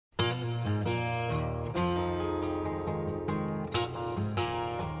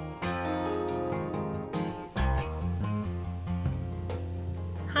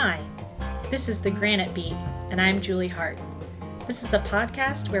This is the Granite Beat, and I'm Julie Hart. This is a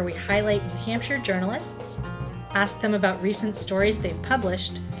podcast where we highlight New Hampshire journalists, ask them about recent stories they've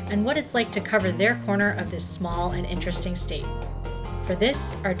published, and what it's like to cover their corner of this small and interesting state. For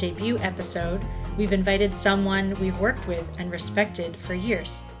this, our debut episode, we've invited someone we've worked with and respected for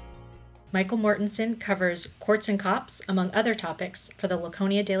years. Michael Mortensen covers courts and cops, among other topics, for the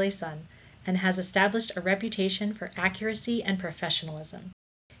Laconia Daily Sun, and has established a reputation for accuracy and professionalism.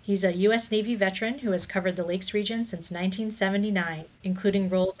 He's a U.S. Navy veteran who has covered the Lakes region since 1979, including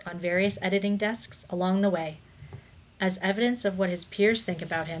roles on various editing desks along the way. As evidence of what his peers think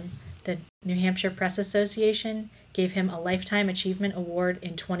about him, the New Hampshire Press Association gave him a Lifetime Achievement Award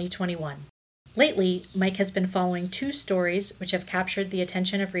in 2021. Lately, Mike has been following two stories which have captured the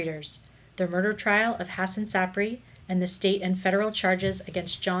attention of readers: the murder trial of Hassan Sapri and the state and federal charges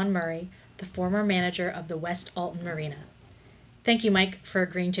against John Murray, the former manager of the West Alton Marina. Thank you, Mike, for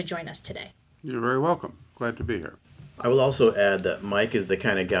agreeing to join us today. You're very welcome. Glad to be here. I will also add that Mike is the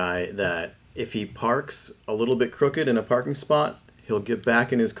kind of guy that if he parks a little bit crooked in a parking spot, he'll get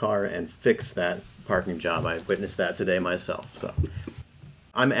back in his car and fix that parking job. I witnessed that today myself. So,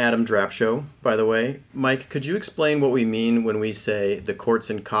 I'm Adam Drapcho, by the way. Mike, could you explain what we mean when we say the courts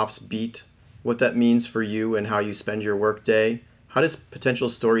and cops beat, what that means for you and how you spend your work day? How does potential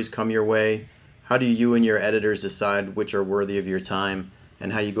stories come your way? How do you and your editors decide which are worthy of your time,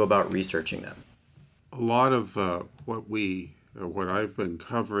 and how do you go about researching them? A lot of what I've been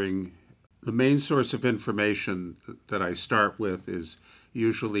covering, the main source of information that I start with is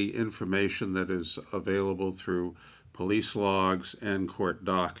usually information that is available through police logs and court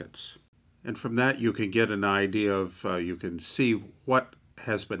dockets. And from that you can get an idea of, you can see what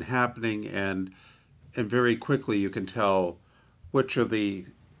has been happening, and very quickly you can tell which are the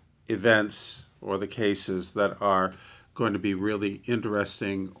events or the cases that are going to be really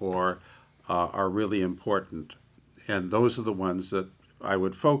interesting or are really important. And those are the ones that I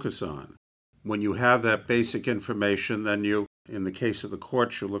would focus on. When you have that basic information, then you, in the case of the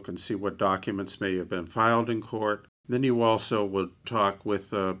courts, you look and see what documents may have been filed in court. Then you also will talk with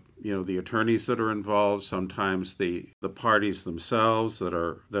the attorneys that are involved, sometimes the parties themselves that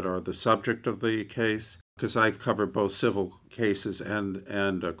are the subject of the case, because I've covered both civil cases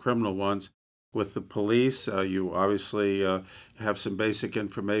and criminal ones. With the police, you obviously have some basic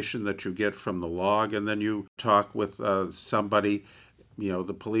information that you get from the log, and then you talk with somebody,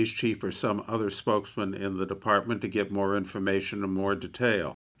 the police chief or some other spokesman in the department to get more information and more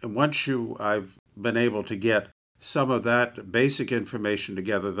detail. And once I've been able to get some of that basic information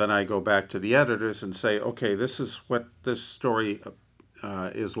together, then I go back to the editors and say, okay, this is what this story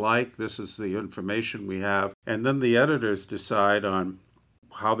is like, this is the information we have. And then the editors decide on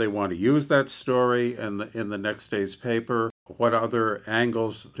how they want to use that story in the next day's paper. What other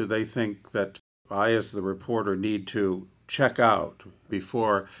angles do they think that I, as the reporter, need to check out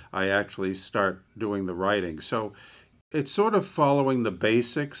before I actually start doing the writing? So it's sort of following the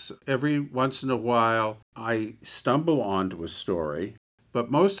basics. Every once in a while, I stumble onto a story,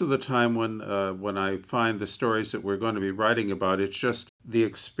 but most of the time when I find the stories that we're going to be writing about, it's just the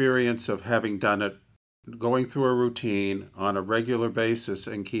experience of having done it, going through a routine on a regular basis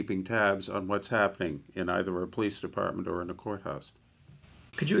and keeping tabs on what's happening in either a police department or in a courthouse.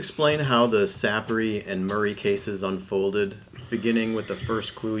 Could you explain how the Sapri and Murray cases unfolded, beginning with the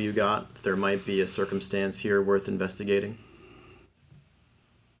first clue you got that there might be a circumstance here worth investigating?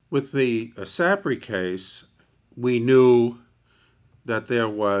 With the Sapri case, we knew that there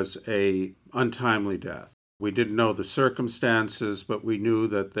was a untimely death. We didn't know the circumstances, but we knew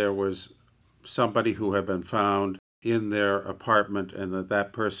that there was somebody who had been found in their apartment and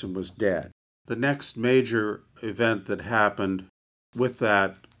that person was dead. The next major event that happened with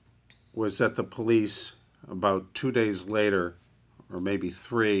that was that the police, about 2 days later, or maybe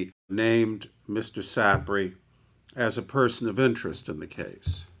 3, named Mr. Sapri as a person of interest in the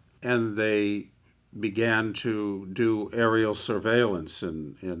case. And they began to do aerial surveillance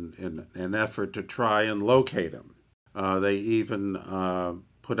in an effort to try and locate him. They even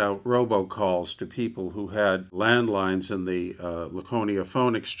put out robocalls to people who had landlines in the Laconia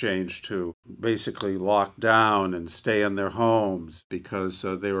phone exchange to basically lock down and stay in their homes because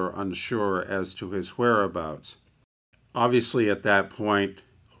they were unsure as to his whereabouts. Obviously, at that point,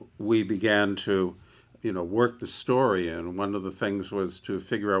 we began to work the story, and one of the things was to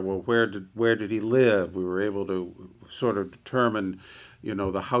figure out, well, where did he live? We were able to sort of determine,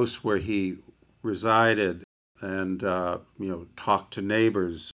 the house where he resided, and talk to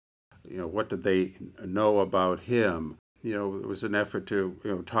neighbors. What did they know about him? It was an effort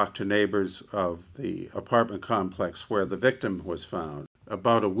to talk to neighbors of the apartment complex where the victim was found.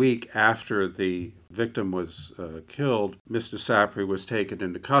 about a week after the victim was killed, Mr. Sapri was taken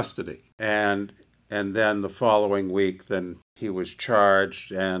into custody. And then the following week, then he was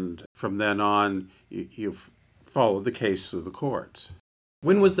charged, and from then on, you followed the case through the courts.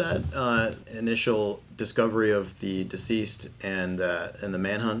 When was that initial discovery of the deceased and the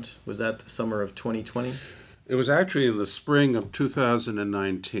manhunt? Was that the summer of 2020? It was actually in the spring of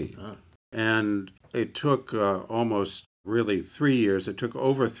 2019. And it took almost really 3 years. It took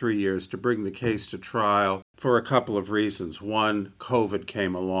over 3 years to bring the case to trial for a couple of reasons. One, COVID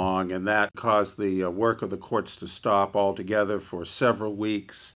came along, and that caused the work of the courts to stop altogether for several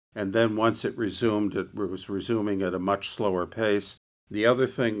weeks. And then once it resumed, it was resuming at a much slower pace. The other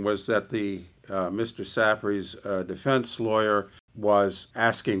thing was that the Mr. Sapri's defense lawyer was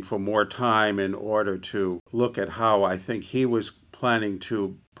asking for more time in order to look at how I think he was planning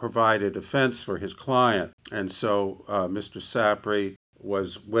to provide a defense for his client. And so Mr. Sapri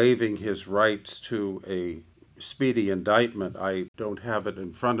was waiving his rights to a speedy indictment. I don't have it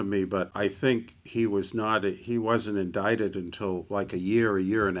in front of me, but I think he wasn't indicted until like a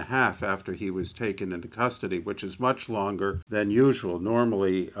year and a half after he was taken into custody, which is much longer than usual.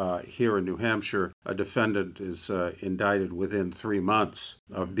 Normally, here in New Hampshire, a defendant is indicted within 3 months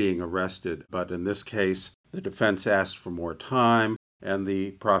of being arrested. But in this case, the defense asked for more time, and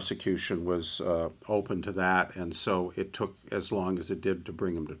the prosecution was open to that, and so it took as long as it did to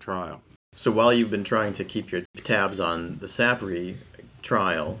bring him to trial. So while you've been trying to keep your tabs on the Sapri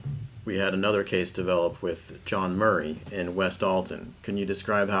trial, we had another case develop with John Murray in West Alton. Can you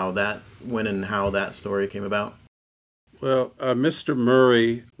describe when and how that story came about? Well, Mr.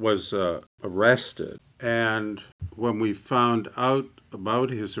 Murray was arrested, and when we found out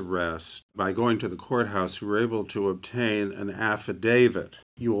about his arrest, by going to the courthouse, we were able to obtain an affidavit.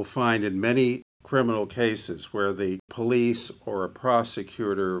 You will find in many criminal cases where the police or a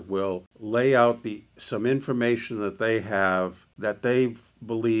prosecutor will lay out some information that they have that they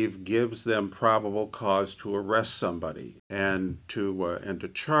believe gives them probable cause to arrest somebody and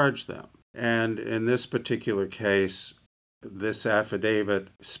to charge them. And in this particular case, this affidavit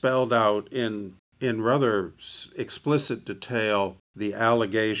spelled out in rather explicit detail the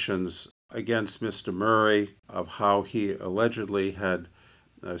allegations against Mr. Murray of how he allegedly had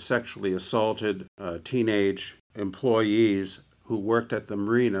sexually assaulted teenage employees who worked at the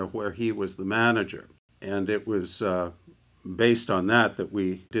marina where he was the manager. And it was based on that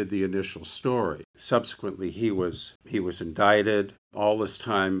we did the initial story. Subsequently, he was indicted. All this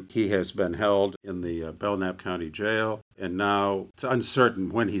time, he has been held in the Belknap County Jail, and now it's uncertain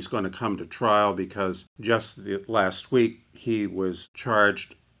when he's going to come to trial because just last week he was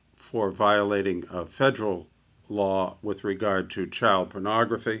charged for violating a federal law with regard to child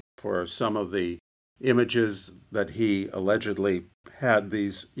pornography for some of the images that he allegedly had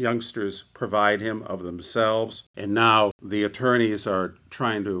these youngsters provide him of themselves. And now the attorneys are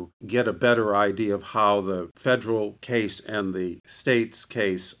trying to get a better idea of how the federal case and the state's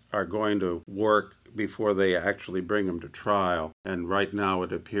case are going to work before they actually bring him to trial. And right now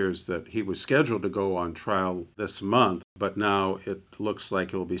it appears that he was scheduled to go on trial this month, but now it looks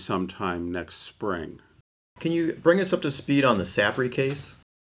like it will be sometime next spring. Can you bring us up to speed on the Sapri case?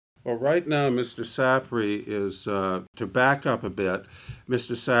 Well, right now, Mr. Sapri is, to back up a bit,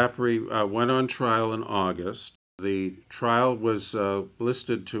 Mr. Sapri went on trial in August. The trial was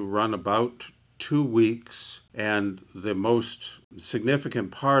listed to run about 2 weeks, and the most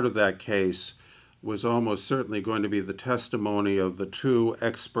significant part of that case was almost certainly going to be the testimony of the 2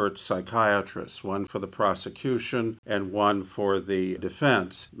 expert psychiatrists, one for the prosecution and one for the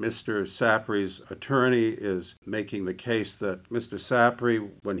defense. Mr. Sapri's attorney is making the case that Mr. Sapri,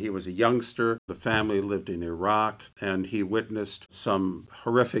 when he was a youngster, the family lived in Iraq, and he witnessed some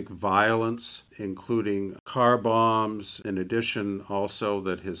horrific violence, including car bombs. In addition, also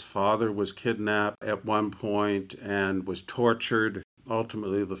that his father was kidnapped at one point and was tortured.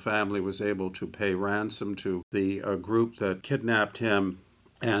 Ultimately, the family was able to pay ransom to the group that kidnapped him,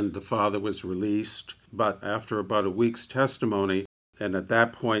 and the father was released. But after about a week's testimony, and at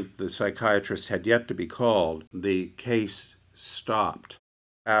that point the psychiatrist had yet to be called, the case stopped.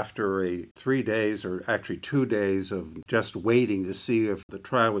 After 3 days, or actually 2 days of just waiting to see if the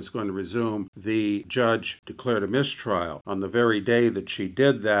trial was going to resume, the judge declared a mistrial. On the very day that she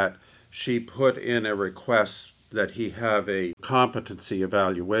did that, she put in a request that he have a competency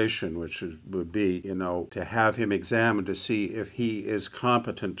evaluation, which would be, to have him examined to see if he is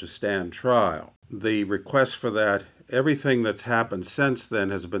competent to stand trial. The request for that, everything that's happened since then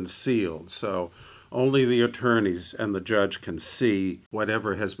has been sealed. So only the attorneys and the judge can see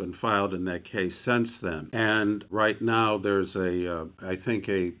whatever has been filed in that case since then. And right now there's I think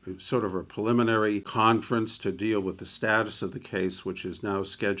a sort of a preliminary conference to deal with the status of the case, which is now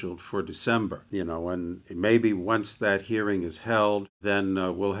scheduled for December. And maybe once that hearing is held, then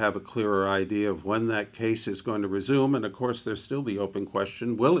we'll have a clearer idea of when that case is going to resume. And of course, there's still the open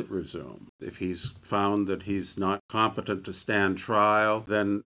question, will it resume? If he's found that he's not competent to stand trial,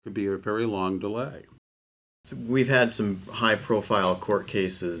 then it could be a very long delay. We've had some high-profile court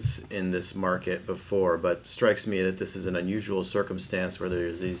cases in this market before, but it strikes me that this is an unusual circumstance where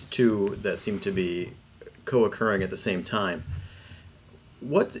there's these two that seem to be co-occurring at the same time.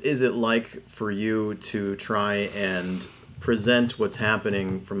 What is it like for you to try and present what's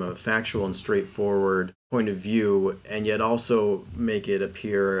happening from a factual and straightforward point of view, and yet also make it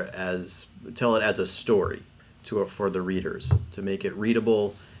appear tell it as a story for the readers, to make it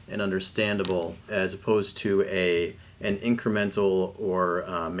readable and understandable, as opposed to an incremental or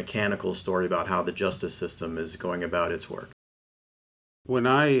mechanical story about how the justice system is going about its work? When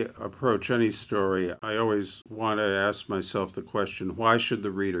I approach any story, I always want to ask myself the question, why should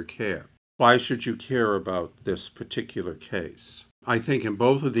the reader care? Why should you care about this particular case? I think in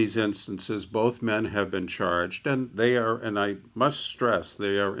both of these instances, both men have been charged, and I must stress,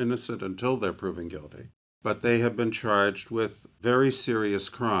 they are innocent until they're proven guilty. But they have been charged with very serious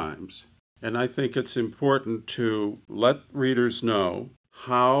crimes. And I think it's important to let readers know,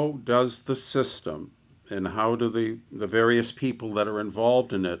 how does the system and how do the various people that are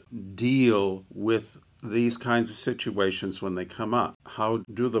involved in it deal with these kinds of situations when they come up? How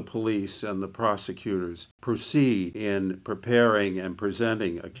do the police and the prosecutors proceed in preparing and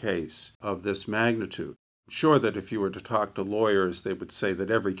presenting a case of this magnitude? Sure that if you were to talk to lawyers, they would say that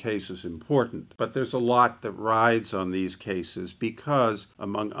every case is important, but there's a lot that rides on these cases because,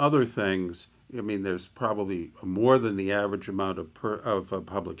 among other things, there's probably more than the average amount of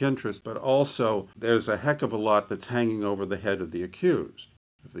public interest, but also there's a heck of a lot that's hanging over the head of the accused.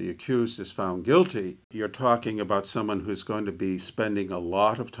 If the accused is found guilty, you're talking about someone who's going to be spending a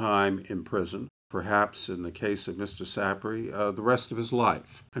lot of time in prison, perhaps in the case of Mr. Sapri, the rest of his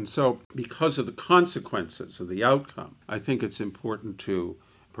life. And so, because of the consequences of the outcome, I think it's important to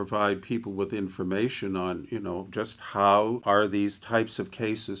provide people with information on, just how are these types of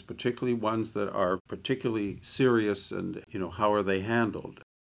cases, particularly ones that are particularly serious, and, how are they handled.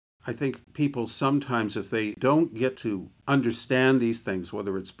 I think people sometimes, if they don't get to understand these things,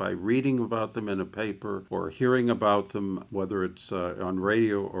 whether it's by reading about them in a paper or hearing about them, whether it's on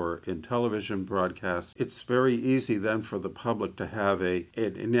radio or in television broadcasts, it's very easy then for the public to have an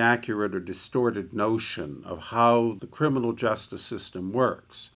inaccurate or distorted notion of how the criminal justice system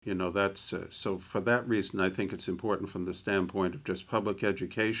works. So for that reason, I think it's important from the standpoint of just public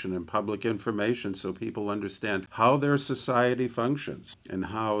education and public information, so people understand how their society functions and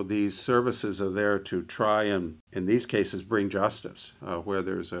how these services are there to try and, in these cases, bring justice, where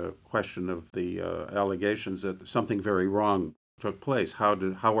there's a question of the allegations that something very wrong took place. How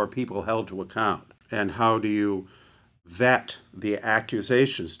are people held to account? And how do you vet the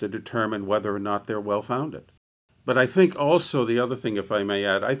accusations to determine whether or not they're well-founded? But I think also the other thing, if I may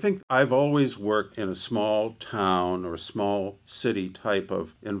add, I think I've always worked in a small town or small city type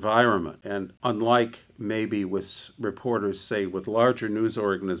of environment. And unlike maybe with reporters, say, with larger news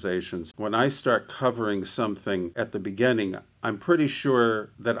organizations, when I start covering something at the beginning, I'm pretty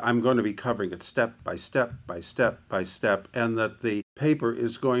sure that I'm going to be covering it step by step by step by step, and that the paper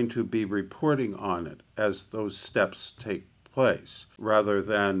is going to be reporting on it as those steps take place, rather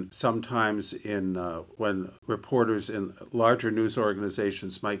than sometimes when reporters in larger news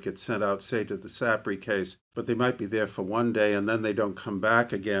organizations might get sent out, say, to the Sapri case, but they might be there for one day and then they don't come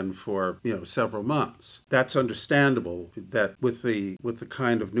back again for several months. That's understandable that with the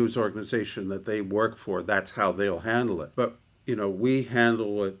kind of news organization that they work for, that's how they'll handle it. But we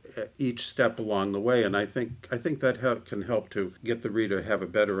handle it at each step along the way, and I think that can help to get the reader to have a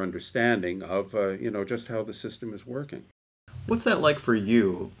better understanding of just how the system is working. What's that like for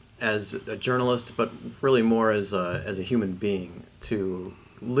you as a journalist, but really more as a human being, to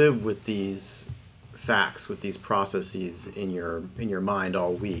live with these facts, with these processes in your mind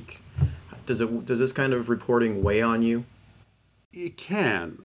all week? Does this kind of reporting weigh on you? It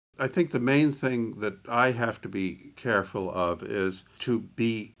can. I think the main thing that I have to be careful of is to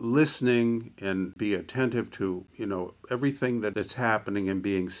be listening and be attentive to, everything that is happening and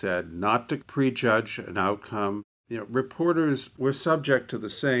being said, not to prejudge an outcome. Reporters, we're subject to the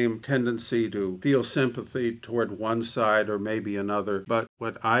same tendency to feel sympathy toward one side or maybe another. But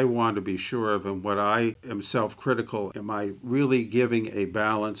what I want to be sure of and what I am self-critical, am I really giving a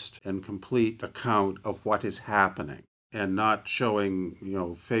balanced and complete account of what is happening? And not showing,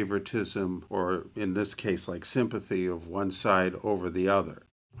 favoritism or, in this case, like sympathy of one side over the other.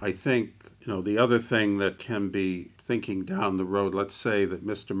 I think, the other thing that can be thinking down the road, let's say that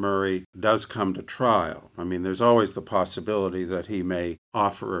Mr. Murray does come to trial. I mean, there's always the possibility that he may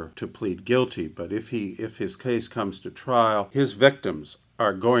offer to plead guilty, but if his case comes to trial, his victims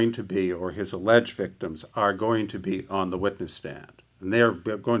are going to be, or his alleged victims are going to be on the witness stand. And they're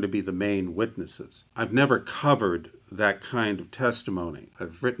going to be the main witnesses. I've never covered that kind of testimony.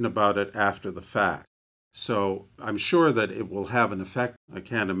 I've written about it after the fact. So I'm sure that it will have an effect. I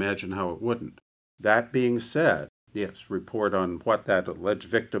can't imagine how it wouldn't. That being said, yes, report on what that alleged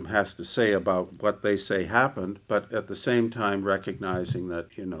victim has to say about what they say happened, but at the same time recognizing that,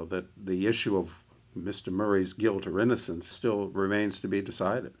 that the issue of Mr. Murray's guilt or innocence still remains to be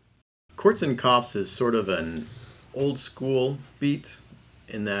decided. Courts and Cops is sort of an old school beat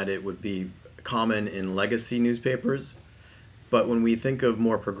in that it would be common in legacy newspapers. But when we think of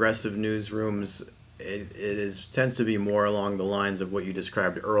more progressive newsrooms, it tends to be more along the lines of what you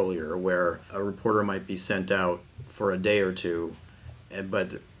described earlier, where a reporter might be sent out for a day or two,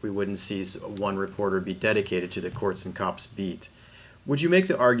 but we wouldn't see one reporter be dedicated to the Courts and Cops beat. Would you make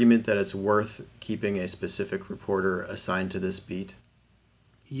the argument that it's worth keeping a specific reporter assigned to this beat?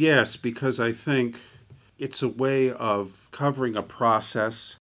 Yes, because I think it's a way of covering a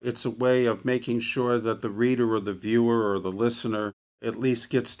process. It's a way of making sure that the reader or the viewer or the listener at least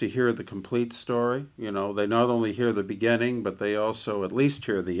gets to hear the complete story. They not only hear the beginning, but they also at least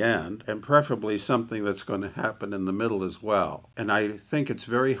hear the end, and preferably something that's going to happen in the middle as well. And I think it's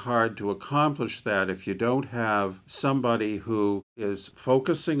very hard to accomplish that if you don't have somebody who is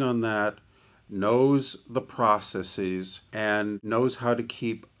focusing on that, knows the processes, and knows how to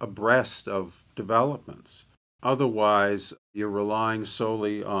keep abreast of developments. Otherwise, you're relying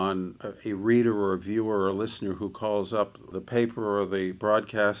solely on a reader or a viewer or a listener who calls up the paper or the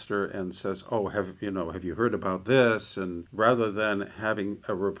broadcaster and says, "Oh, have you heard about this?" And rather than having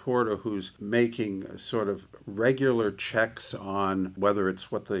a reporter who's making sort of regular checks on whether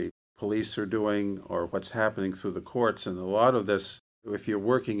it's what the police are doing or what's happening through the courts, and a lot of this, if you're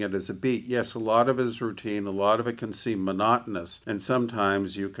working it as a beat, yes, a lot of it is routine, a lot of it can seem monotonous, and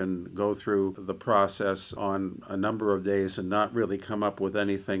sometimes you can go through the process on a number of days and not really come up with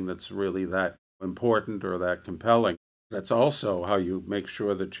anything that's really that important or that compelling. That's also how you make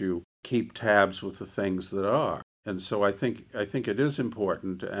sure that you keep tabs with the things that are. And so I think it is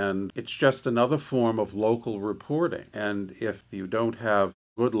important, and it's just another form of local reporting. And if you don't have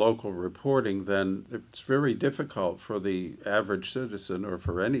good local reporting, then it's very difficult for the average citizen or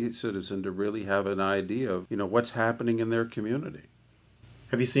for any citizen to really have an idea of, what's happening in their community.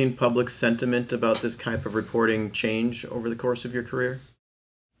 Have you seen public sentiment about this type of reporting change over the course of your career?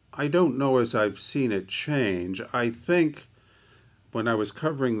 I don't know as I've seen it change. I think when I was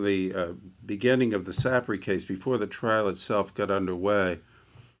covering the beginning of the Sapri case, before the trial itself got underway,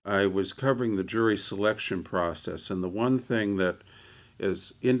 I was covering the jury selection process. And the one thing that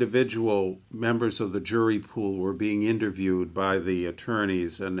as individual members of the jury pool were being interviewed by the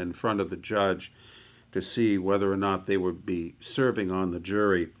attorneys and in front of the judge to see whether or not they would be serving on the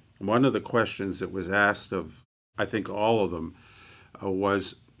jury. One of the questions that was asked of, I think all of them,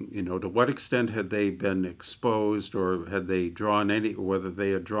 was, to what extent had they been exposed or had they drawn any, whether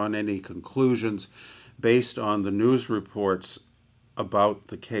they had drawn any conclusions based on the news reports about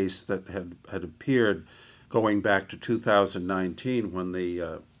the case that had appeared going back to 2019 when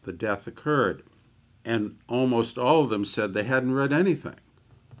the death occurred. And almost all of them said they hadn't read anything.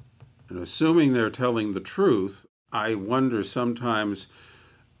 And assuming they're telling the truth, I wonder sometimes,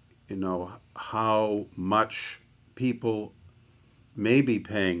 how much people may be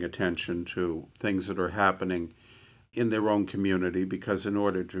paying attention to things that are happening in their own community, because in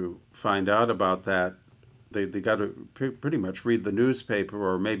order to find out about that, they got to pretty much read the newspaper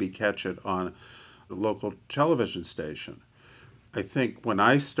or maybe catch it on the local television station. I think when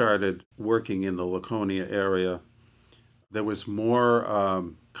I started working in the Laconia area, there was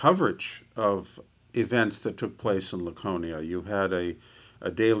more coverage of events that took place in Laconia. You had a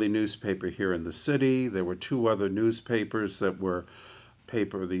daily newspaper here in the city. There were two other newspapers that were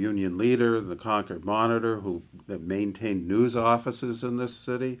the Union Leader, the Concord Monitor, that maintained news offices in this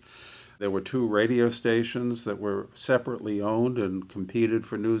city. There were two radio stations that were separately owned and competed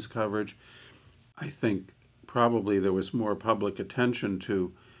for news coverage. I think probably there was more public attention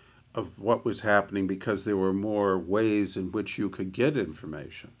to of what was happening because there were more ways in which you could get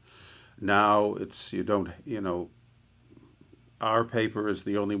information. Now it's, you don't, our paper is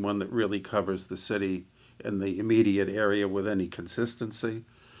the only one that really covers the city and the immediate area with any consistency.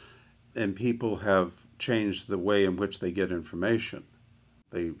 And people have changed the way in which they get information.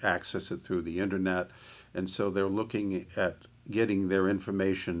 They access it through the internet, and so they're looking at getting their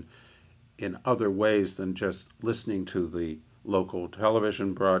information in other ways than just listening to the local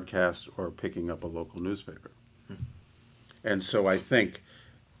television broadcast or picking up a local newspaper. And so I think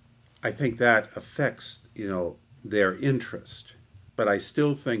that affects, their interest. But I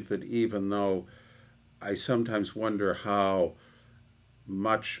still think that even though I sometimes wonder how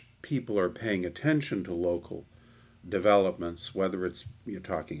much people are paying attention to local developments, whether it's you're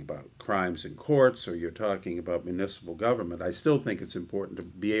talking about crimes in courts or you're talking about municipal government, I still think it's important to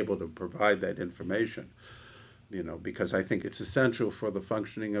be able to provide that information, because I think it's essential for the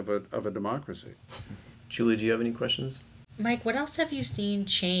functioning of a democracy. Julie, do you have any questions? Mike, what else have you seen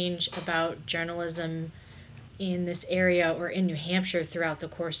change about journalism in this area or in New Hampshire throughout the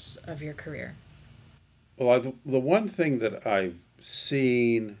course of your career? Well, the one thing that I've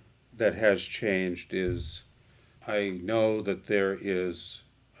seen that has changed is I know that there is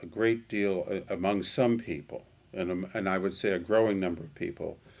a great deal among some people, and I would say a growing number of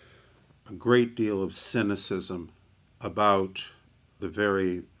people, a great deal of cynicism about the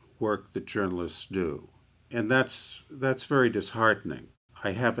very work that journalists do. And that's very disheartening.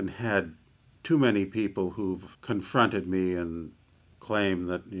 I haven't had too many people who've confronted me and claim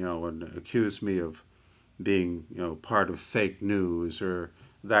that, and accuse me of being, part of fake news or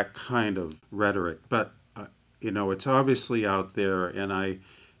that kind of rhetoric. But, it's obviously out there, and I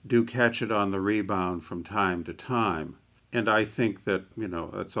do catch it on the rebound from time to time. And I think that,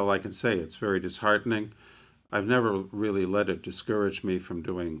 that's all I can say. It's very disheartening. I've never really let it discourage me from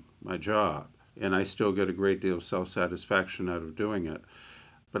doing my job, and I still get a great deal of self-satisfaction out of doing it.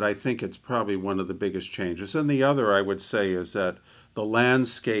 But I think it's probably one of the biggest changes. And the other, I would say, is that the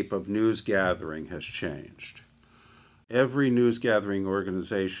landscape of news gathering has changed. Every news gathering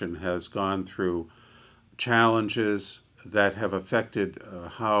organization has gone through challenges that have affected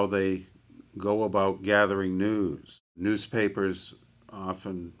how they go about gathering news. Newspapers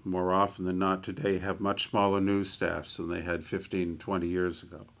more often than not today, have much smaller news staffs than they had 15, 20 years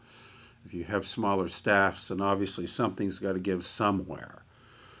ago. If you have smaller staffs, then obviously something's got to give somewhere.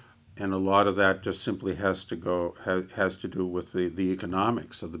 And a lot of that just simply has to do with the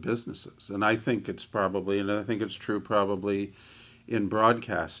economics of the businesses. And I think it's true probably in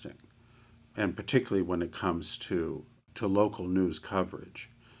broadcasting, and particularly when it comes to local news coverage.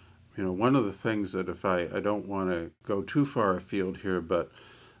 One of the things that, if I don't want to go too far afield here, but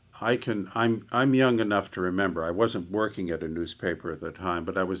I'm young enough to remember. I wasn't working at a newspaper at the time,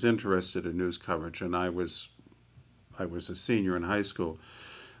 but I was interested in news coverage, and I was a senior in high school.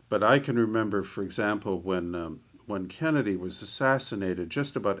 But I can remember, for example, when Kennedy was assassinated,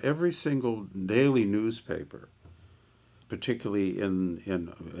 just about every single daily newspaper, particularly in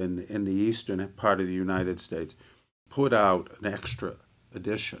the eastern part of the United States, put out an extra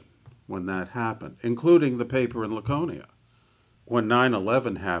edition when that happened, including the paper in Laconia. When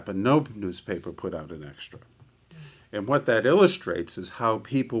 9/11 happened, no newspaper put out an extra. And what that illustrates is how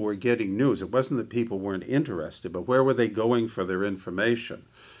people were getting news. It wasn't that people weren't interested, but where were they going for their information?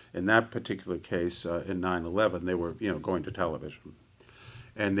 In that particular case, in 9/11, they were, going to television,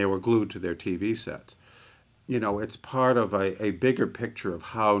 and they were glued to their TV sets. It's part of a bigger picture of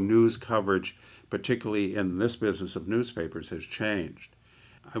how news coverage, particularly in this business of newspapers, has changed.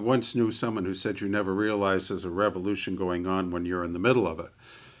 I once knew someone who said you never realize there's a revolution going on when you're in the middle of it.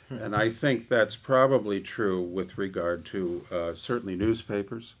 And I think that's probably true with regard to certainly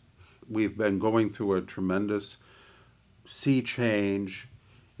newspapers. We've been going through a tremendous sea change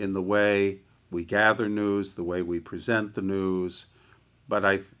in the way we gather news, the way we present the news. But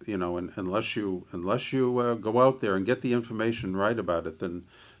unless you go out there and get the information right about it, then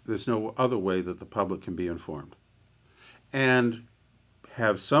there's no other way that the public can be informed. And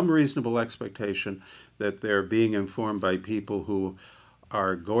have some reasonable expectation that they're being informed by people who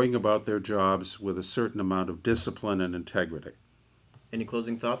are going about their jobs with a certain amount of discipline and integrity. Any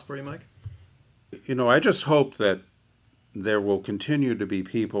closing thoughts for you, Mike? I just hope that there will continue to be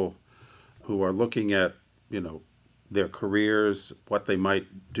people who are looking at, their careers, what they might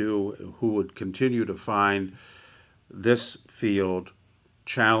do, who would continue to find this field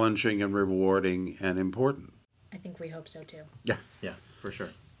challenging and rewarding and important. I think we hope so too. Yeah, for sure.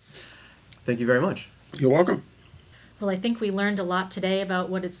 Thank you very much. You're welcome. Well, I think we learned a lot today about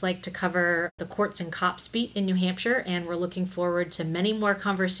what it's like to cover the courts and cops beat in New Hampshire, and we're looking forward to many more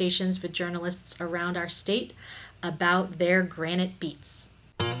conversations with journalists around our state about their granite beats.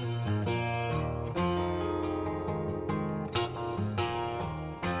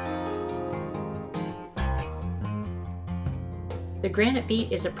 The Granite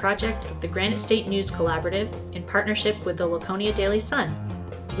Beat is a project of the Granite State News Collaborative in partnership with the Laconia Daily Sun.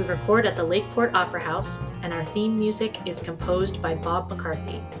 We record at the Lakeport Opera House, and our theme music is composed by Bob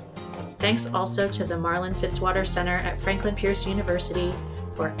McCarthy. Thanks also to the Marlin Fitzwater Center at Franklin Pierce University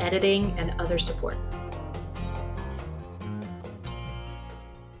for editing and other support.